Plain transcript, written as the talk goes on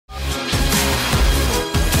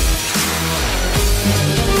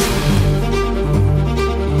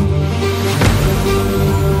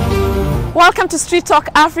Welcome to Street Talk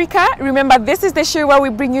Africa. Remember, this is the show where we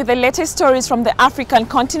bring you the latest stories from the African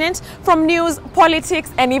continent, from news,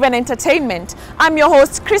 politics, and even entertainment. I'm your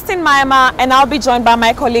host, Christine Mayama, and I'll be joined by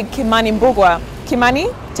my colleague, Kimani Mbugwa.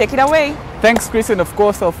 Kimani, take it away. Thanks, Chris, and of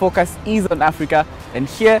course our focus is on Africa, and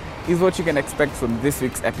here is what you can expect from this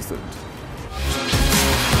week's episode.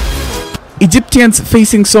 Egyptians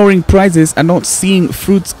facing soaring prices are not seeing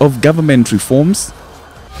fruits of government reforms.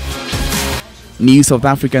 New South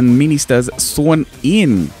African ministers sworn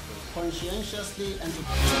in.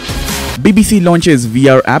 BBC launches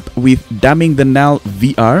VR app with Damming the Nile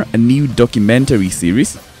VR, a new documentary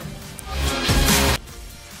series.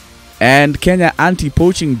 And Kenya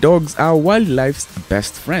anti-poaching dogs are wildlife's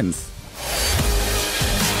best friends.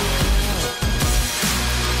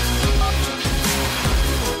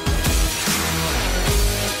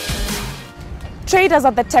 Traders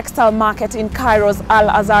at the textile market in Cairo's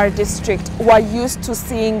Al-Azhar district were used to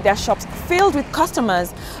seeing their shops filled with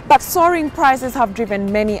customers, but soaring prices have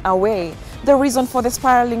driven many away. The reason for the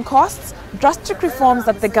spiraling costs? Drastic reforms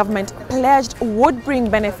that the government pledged would bring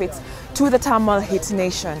benefits to the turmoil-hit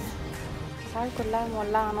nation. كلها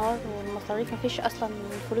مولعه نار والمصاريف مفيش اصلا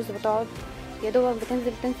الفلوس بتقعد يا دوبك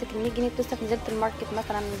بتنزل تمسك ال 100 جنيه بتصرف نزلت الماركت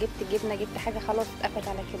مثلا جبت جبنه جبت حاجه خلاص اتقفلت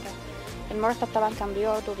على كده. المرتب طبعا كان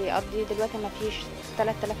بيقعد وبيقضي دلوقتي مفيش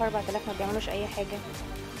 3000 4000 ما بيعملوش اي حاجه.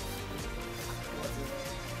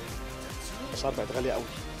 الاسعار بقت غاليه قوي.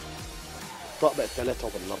 الطاقه بقت 3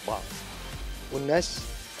 وبال4 والناس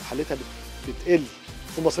حالتها بتقل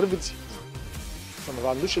والمصاريف بتزيد. فما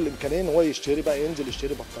عندوش الامكانيه ان هو يشتري بقى ينزل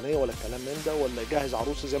يشتري بطانيه ولا الكلام من ده ولا يجهز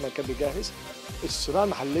عروسه زي ما كان بيجهز. الصناعه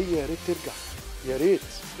المحليه يا ريت ترجع يا ريت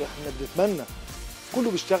احنا بنتمنى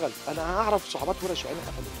كله بيشتغل. انا اعرف صحابات ورش عيني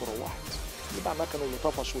قفلت وروحت اللي باع مكن واللي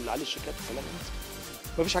طفش واللي عليه الشيكات والكلام من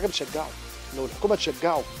ده. مفيش حاجه بتشجعه. لو الحكومه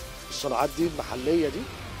تشجعه الصناعات دي المحليه دي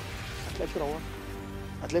هتلاقي في رواج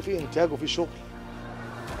هتلاقي في انتاج وفي شغل.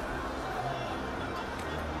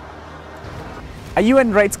 A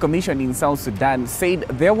UN Rights Commission in South Sudan said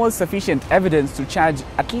there was sufficient evidence to charge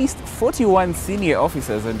at least 41 senior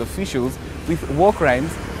officers and officials with war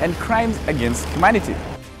crimes and crimes against humanity.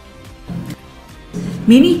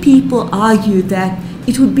 Many people argue that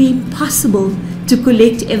it would be impossible to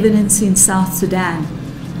collect evidence in South Sudan.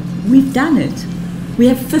 We've done it. We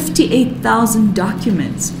have 58,000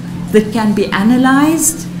 documents that can be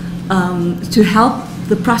analyzed to help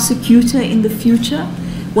the prosecutor in the future.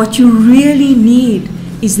 What you really need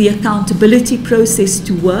is the accountability process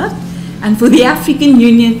to work, and for the African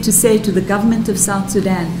Union to say to the government of South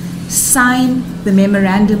Sudan, sign the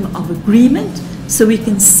memorandum of agreement so we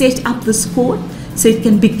can set up this court so it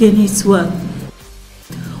can begin its work.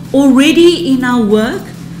 Already in our work,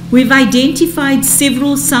 we've identified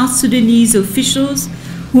several South Sudanese officials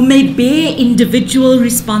who may bear individual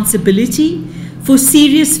responsibility for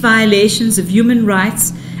serious violations of human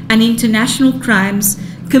rights and international crimes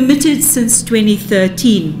committed since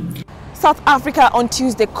 2013. South Africa on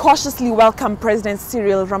Tuesday cautiously welcomed President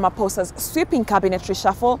Cyril Ramaphosa's sweeping cabinet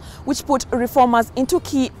reshuffle, which put reformers into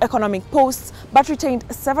key economic posts but retained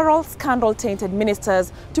several scandal-tainted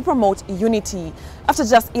ministers to promote unity. After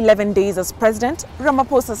just 11 days as president,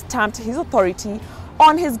 Ramaphosa stamped his authority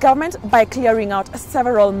on his government by clearing out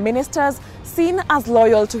several ministers seen as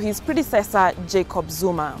loyal to his predecessor, Jacob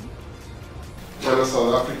Zuma. Fellow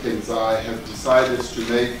South Africans, I have decided to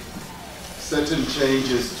make certain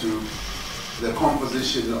changes to the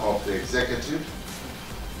composition of the executive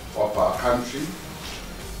of our country.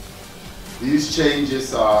 These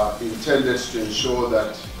changes are intended to ensure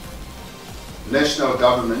that national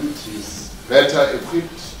government is better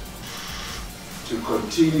equipped to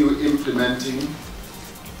continue implementing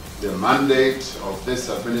the mandate of this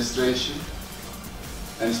administration,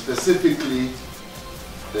 and specifically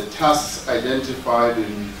the tasks identified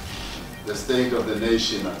in the State of the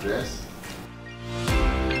Nation address.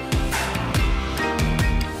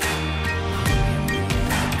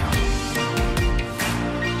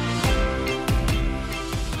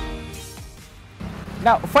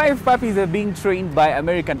 Now, 5 puppies are being trained by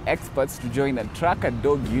American experts to join a tracker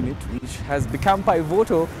dog unit, which has become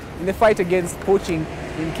pivotal in the fight against poaching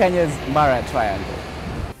in Kenya's Mara Triangle.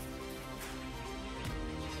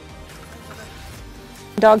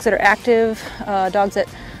 Dogs that are active, dogs that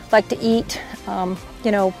like to eat,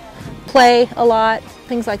 play a lot,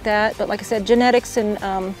 things like that. But like I said, genetics and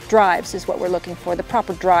drives is what we're looking for, the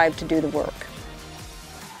proper drive to do the work.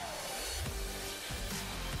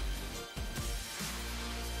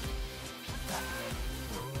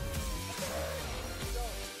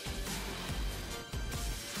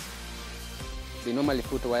 They normally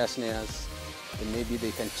put wire snares, and maybe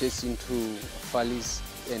they can chase into valleys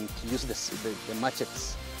and to use the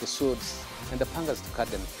machetes, the swords, and the pangas to cut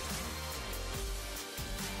them.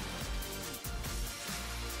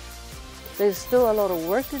 There's still a lot of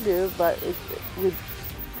work to do, but with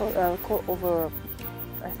over,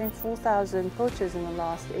 I think, 4,000 poachers in the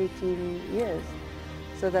last 18 years.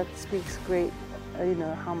 So that speaks great,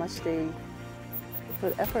 how much they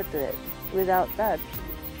put effort to it. Without that,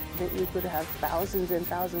 we could have thousands and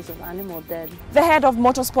thousands of animals dead. The head of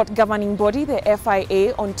motorsport governing body, the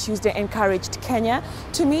FIA, on Tuesday encouraged Kenya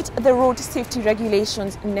to meet the road safety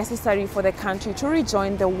regulations necessary for the country to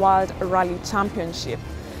rejoin the World Rally Championship.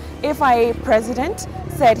 FIA president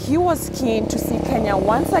said he was keen to see Kenya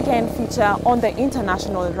once again feature on the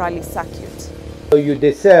international rally circuit. So you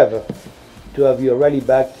deserve to have your rally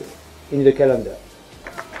back in the calendar.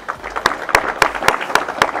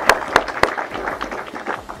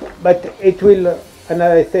 But it will, and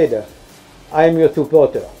as I said, I am your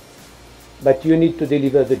supporter, but you need to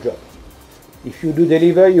deliver the job. If you do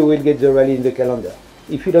deliver, you will get the rally in the calendar.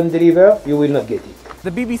 If you don't deliver, you will not get it.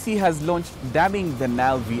 The BBC has launched Damming the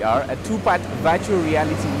Nile VR, a two-part virtual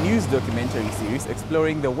reality news documentary series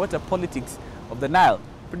exploring the water politics of the Nile.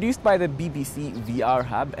 Produced by the BBC VR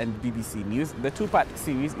Hub and BBC News, the two-part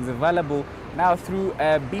series is available now through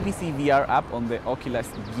a BBC VR app on the Oculus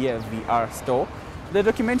Gear VR store. The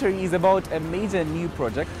documentary is about a major new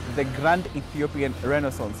project, the Grand Ethiopian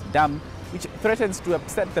Renaissance Dam, which threatens to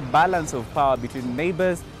upset the balance of power between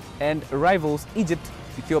neighbors and rivals Egypt,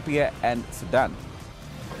 Ethiopia and Sudan.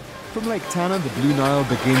 From Lake Tana, the Blue Nile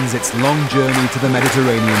begins its long journey to the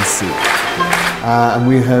Mediterranean Sea. And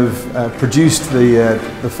we have produced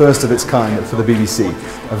the first of its kind for the BBC,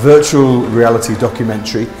 a virtual reality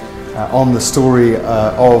documentary on the story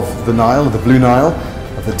of the Nile, of the Blue Nile,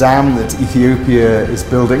 of the dam that Ethiopia is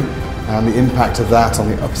building and the impact of that on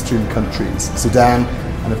the upstream countries, Sudan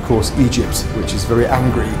and of course Egypt, which is very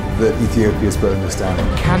angry that Ethiopia is building this dam.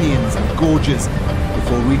 Canyons and gorges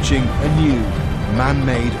before reaching a new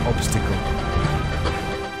man-made obstacle.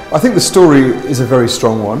 I think the story is a very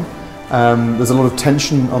strong one. There's a lot of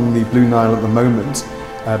tension on the Blue Nile at the moment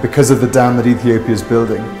because of the dam that Ethiopia is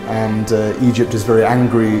building, and Egypt is very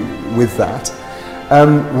angry with that.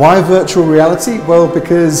 Why virtual reality? Well,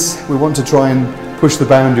 because we want to try and push the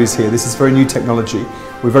boundaries here. This is very new technology.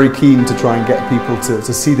 We're very keen to try and get people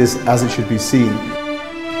to see this as it should be seen.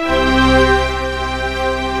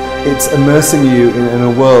 It's immersing you in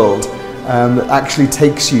a world that actually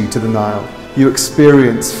takes you to the Nile. You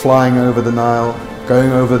experience flying over the Nile,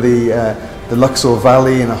 going over the Luxor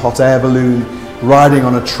Valley in a hot air balloon, riding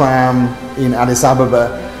on a tram in Addis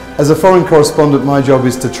Ababa. As a foreign correspondent, my job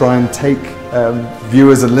is to try and take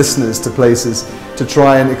viewers and listeners to places, to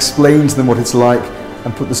try and explain to them what it's like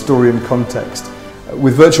and put the story in context.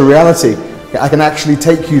 With virtual reality, I can actually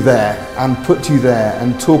take you there and put you there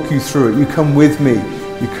and talk you through it. You come with me,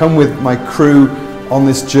 you come with my crew on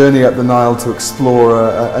this journey up the Nile to explore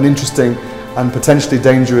an interesting and potentially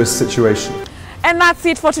dangerous situation. And that's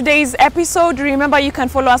it for today's episode. Remember, you can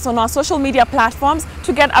follow us on our social media platforms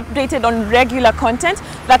to get updated on regular content.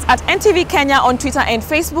 That's at NTV Kenya on Twitter and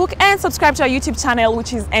Facebook, and subscribe to our YouTube channel,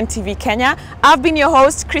 which is NTV Kenya. I've been your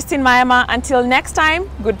host, Christine Mayama. Until next time,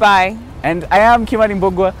 goodbye. And I am Kimani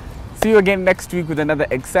Mbogwa. See you again next week with another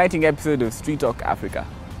exciting episode of Street Talk Africa.